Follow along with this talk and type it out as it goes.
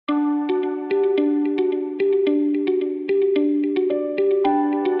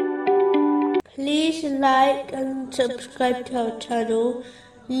like and subscribe to our channel.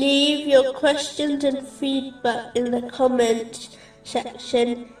 Leave your questions and feedback in the comments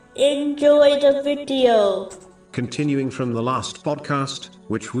section. Enjoy the video. Continuing from the last podcast,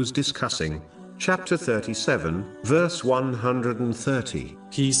 which was discussing chapter 37, verse 130.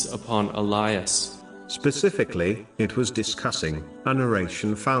 Peace upon Elias. Specifically, it was discussing a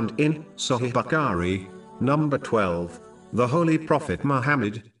narration found in Sahih Bukhari, number 12. The Holy Prophet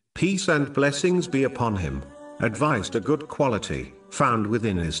Muhammad, peace and blessings be upon him, advised a good quality found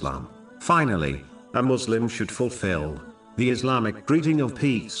within Islam. Finally, a Muslim should fulfill the Islamic greeting of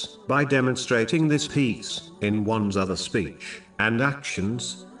peace by demonstrating this peace in one's other speech and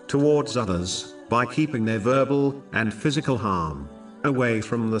actions towards others, by keeping their verbal and physical harm away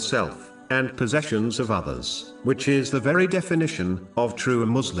from the self and possessions of others, which is the very definition of true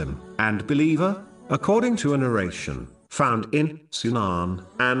Muslim and believer, according to a narration found in Sunan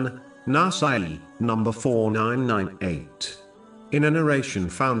an-Nasa'i, number 4998. In a narration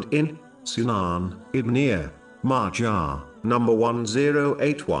found in Sunan Ibn Majah, number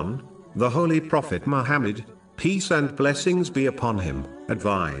 1081, the Holy Prophet Muhammad, peace and blessings be upon him,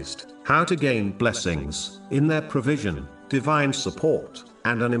 advised how to gain blessings in their provision, divine support,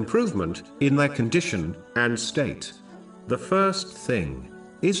 and an improvement in their condition and state. The first thing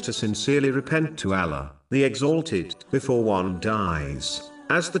is to sincerely repent to Allah, the Exalted, before one dies,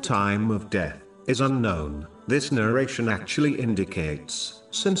 as the time of death is unknown. This narration actually indicates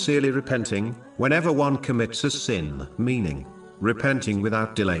sincerely repenting whenever one commits a sin, meaning repenting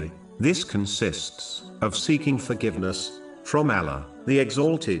without delay. This consists of seeking forgiveness from Allah, the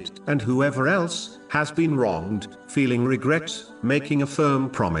Exalted, and whoever else has been wronged, feeling regret, making a firm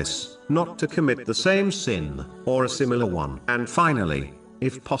promise not to commit the same sin or a similar one, and finally,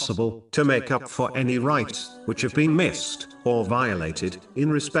 if possible, to make up for any rights which have been missed or violated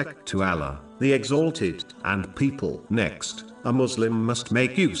in respect to Allah, the Exalted, and people. Next, a Muslim must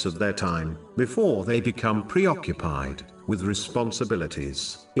make use of their time before they become preoccupied with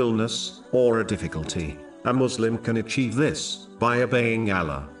responsibilities, illness, or a difficulty. A Muslim can achieve this by obeying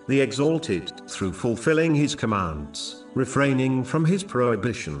Allah, the Exalted, through fulfilling His commands, refraining from His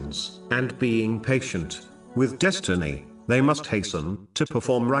prohibitions, and being patient with destiny. They must hasten to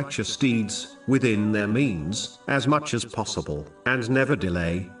perform righteous deeds within their means as much as possible, and never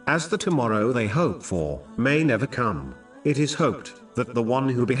delay, as the tomorrow they hope for may never come. It is hoped that the one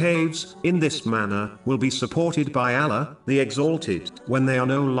who behaves in this manner will be supported by Allah, the Exalted, when they are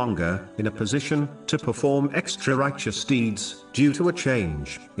no longer in a position to perform extra righteous deeds due to a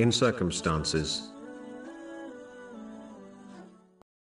change in circumstances.